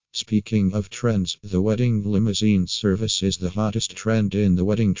Speaking of trends, the wedding limousine service is the hottest trend in the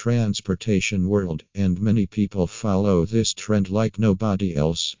wedding transportation world, and many people follow this trend like nobody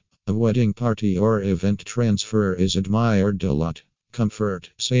else. A wedding party or event transfer is admired a lot. Comfort,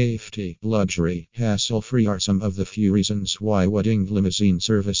 safety, luxury, hassle-free are some of the few reasons why wedding limousine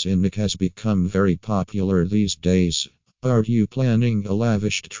service in Nick has become very popular these days. Are you planning a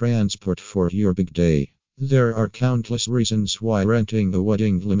lavish transport for your big day? There are countless reasons why renting a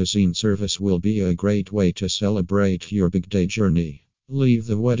wedding limousine service will be a great way to celebrate your big day journey. Leave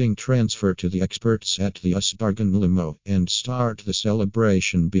the wedding transfer to the experts at the US Bargain Limo and start the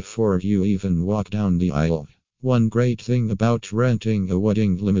celebration before you even walk down the aisle. One great thing about renting a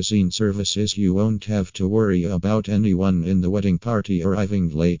wedding limousine service is you won't have to worry about anyone in the wedding party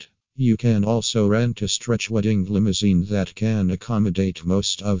arriving late. You can also rent a stretch wedding limousine that can accommodate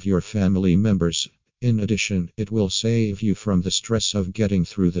most of your family members. In addition, it will save you from the stress of getting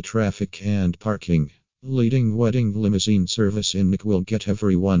through the traffic and parking. Leading wedding limousine service in Nick will get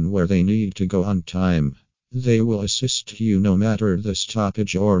everyone where they need to go on time. They will assist you no matter the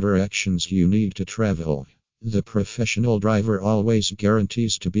stoppage or directions you need to travel. The professional driver always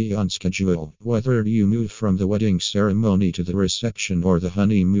guarantees to be on schedule, whether you move from the wedding ceremony to the reception or the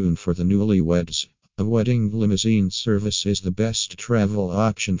honeymoon for the newlyweds. A wedding limousine service is the best travel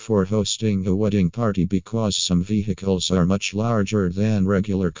option for hosting a wedding party because some vehicles are much larger than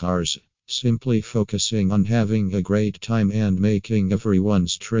regular cars. Simply focusing on having a great time and making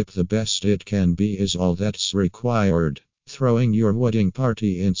everyone's trip the best it can be is all that's required. Throwing your wedding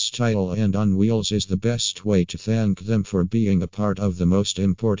party in style and on wheels is the best way to thank them for being a part of the most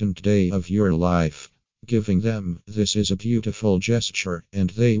important day of your life. Giving them this is a beautiful gesture, and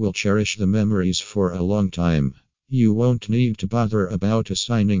they will cherish the memories for a long time. You won't need to bother about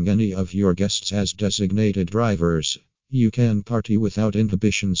assigning any of your guests as designated drivers. You can party without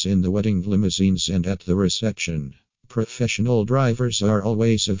inhibitions in the wedding limousines and at the reception. Professional drivers are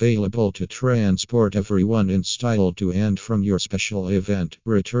always available to transport everyone in style to and from your special event,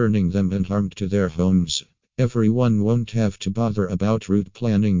 returning them unharmed to their homes. Everyone won't have to bother about route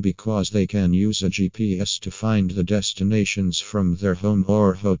planning because they can use a GPS to find the destinations from their home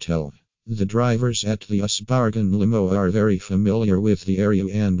or hotel. The drivers at the US Bargain Limo are very familiar with the area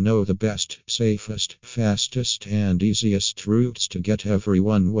and know the best, safest, fastest, and easiest routes to get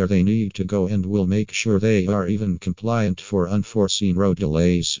everyone where they need to go and will make sure they are even compliant for unforeseen road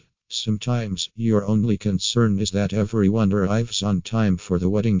delays. Sometimes, your only concern is that everyone arrives on time for the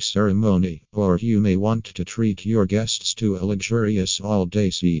wedding ceremony, or you may want to treat your guests to a luxurious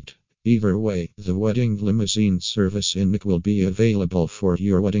all-day seat. Either way, the wedding limousine service in Nick will be available for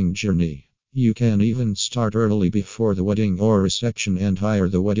your wedding journey. You can even start early before the wedding or reception and hire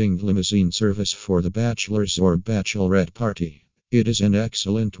the wedding limousine service for the bachelor's or bachelorette party. It is an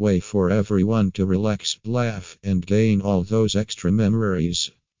excellent way for everyone to relax, laugh, and gain all those extra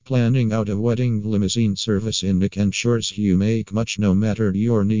memories. Planning out a wedding limousine service in Nick ensures you make much no matter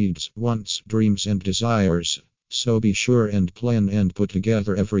your needs, wants, dreams, and desires. So be sure and plan and put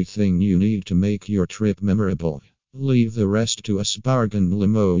together everything you need to make your trip memorable. Leave the rest to US Bargain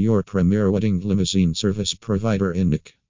Limo, your premier wedding limousine service provider in Nick.